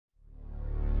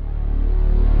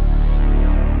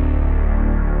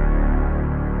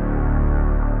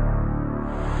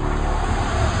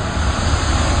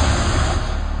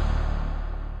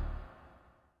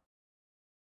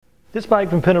This bike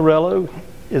from Pinarello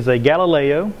is a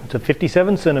Galileo. It's a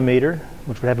 57 centimeter,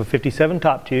 which would have a 57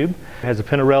 top tube. It has a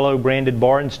Pinarello branded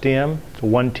bar and stem. It's a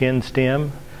 110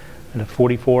 stem and a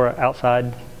 44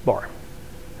 outside bar.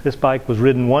 This bike was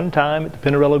ridden one time at the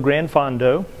Pinarello Gran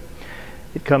Fondo.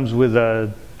 It comes with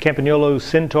a Campagnolo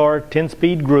Centaur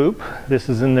 10-speed group. This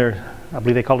is in their, I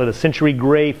believe they call it a century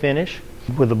gray finish,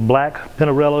 with a black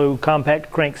Pinarello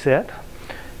compact crankset.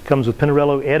 It comes with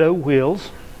Pinarello Edo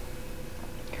wheels.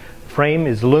 Frame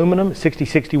is aluminum,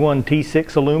 6061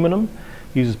 T6 aluminum.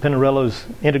 Uses Pinarello's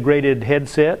integrated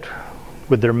headset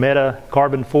with their Meta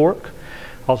carbon fork.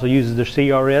 Also uses their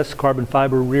CRS carbon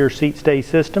fiber rear seat stay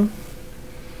system.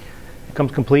 It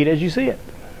comes complete as you see it.